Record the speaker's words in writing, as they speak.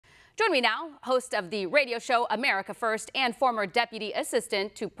Join me now, host of the radio show America First and former deputy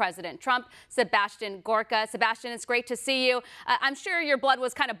assistant to President Trump, Sebastian Gorka. Sebastian, it's great to see you. I'm sure your blood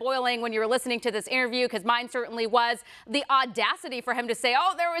was kind of boiling when you were listening to this interview, because mine certainly was. The audacity for him to say,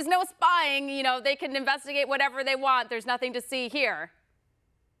 oh, there was no spying. You know, they can investigate whatever they want. There's nothing to see here.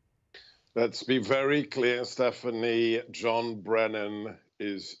 Let's be very clear, Stephanie. John Brennan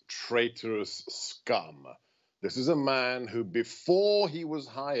is traitorous scum. This is a man who, before he was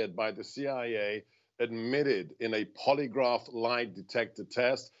hired by the CIA, admitted in a polygraph lie detector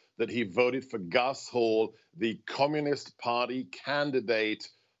test that he voted for Gus Hall, the Communist Party candidate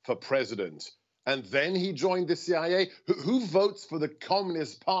for president. And then he joined the CIA. Who votes for the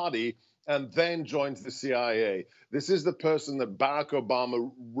Communist Party and then joins the CIA? This is the person that Barack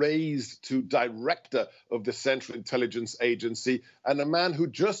Obama raised to director of the Central Intelligence Agency, and a man who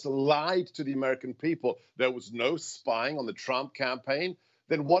just lied to the American people. There was no spying on the Trump campaign.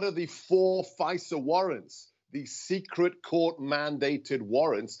 Then what are the 4 FISA warrants, the secret court-mandated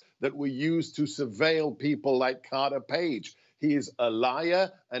warrants that were used to surveil people like Carter Page? He is a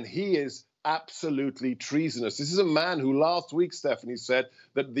liar, and he is absolutely treasonous. This is a man who last week, Stephanie, said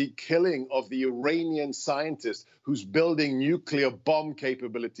that the killing of the Iranian scientist who's building nuclear bomb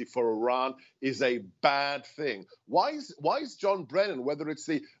capability for Iran is a bad thing. Why is John Brennan, whether it's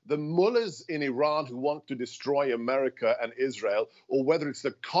the mullahs in Iran who want to destroy America and Israel, or whether it's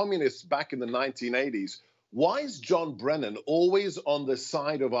the communists back in the 1980s, why is John Brennan always on the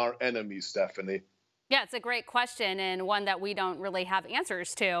side of our enemies, Stephanie? Yeah, it's a great question, and one that we don't really have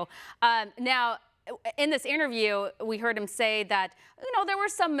answers to. Now, in this interview, we heard him say that, you know, there were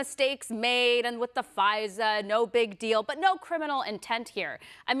some mistakes made, and with the FISA, no big deal, but no criminal intent here.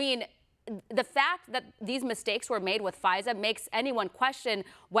 I mean, the fact that these mistakes were made with FISA makes anyone question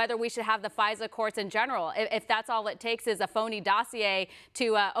whether we should have the FISA courts in general, if that's all it takes is a phony dossier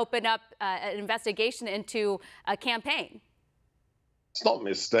to open up an investigation into a campaign. It's not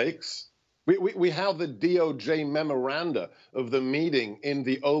mistakes. We have the DOJ memoranda of the meeting in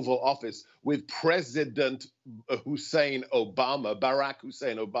the Oval Office with President Barack Hussein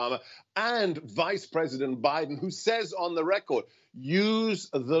Obama, and Vice President Biden, who says on the record, use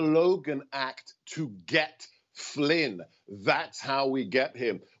the Logan Act to get Flynn. That's how we get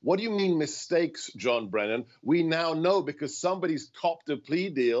him. What do you mean mistakes, John Brennan? We now know, because somebody's copped a plea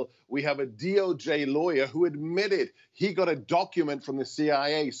deal. We have a DOJ lawyer who admitted he got a document from the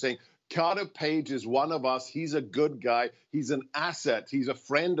CIA saying, Carter Page is one of us. He's a good guy. He's an asset. He's a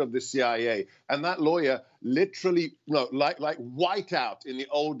friend of the CIA. And that lawyer literally, like whiteout in the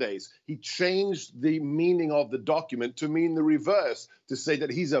old days, he changed the meaning of the document to mean the reverse, to say that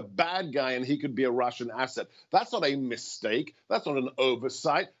he's a bad guy and he could be a Russian asset. That's not a mistake. That's not an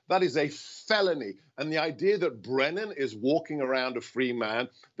oversight. That is a felony. And the idea that Brennan is walking around a free man,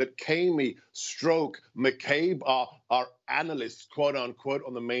 that Kamey, Stroke, McCabe are analysts, quote unquote,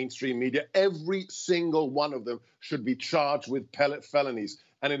 on the mainstream media, every single one of them should be charged with felonies.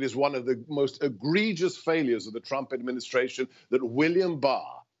 And it is one of the most egregious failures of the Trump administration that William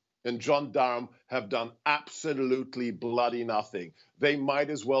Barr and John Durham have done absolutely bloody nothing. They might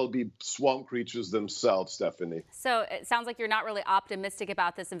as well be swamp creatures themselves, Stephanie. So it sounds like you're not really optimistic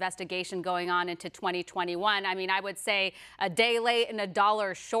about this investigation going on into 2021. I mean, I would say a day late and a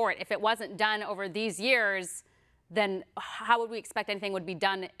dollar short. If it wasn't done over these years, then how would we expect anything would be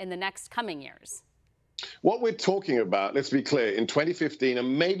done in the next coming years? What we're talking about, let's be clear, in 2015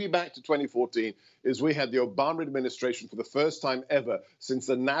 and maybe back to 2014, is we had the Obama administration, for the first time ever since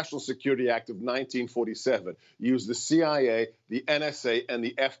the National Security Act of 1947, use the CIA, the NSA, and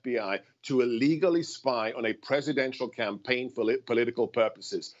the FBI to illegally spy on a presidential campaign for political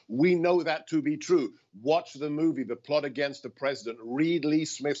purposes. We know that to be true. Watch the movie, The Plot Against the President. Read Lee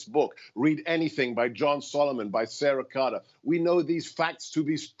Smith's book. Read anything by John Solomon, by Sarah Carter. We know these facts to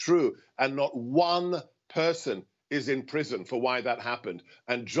be true, and not one person is in prison for why that happened.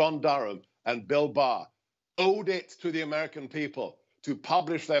 And John Durham and Bill Barr owed it to the American people to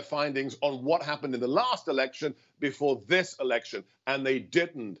publish their findings on what happened in the last election before this election, and they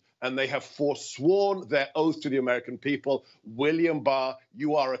didn't. And they have forsworn their oath to the American people. William Barr,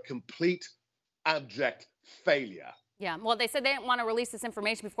 you are a complete, abject failure. Yeah, well, they said they didn't want to release this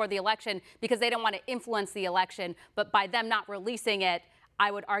information before the election because they don't want to influence the election. But by them not releasing it, I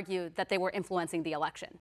would argue that they were influencing the election.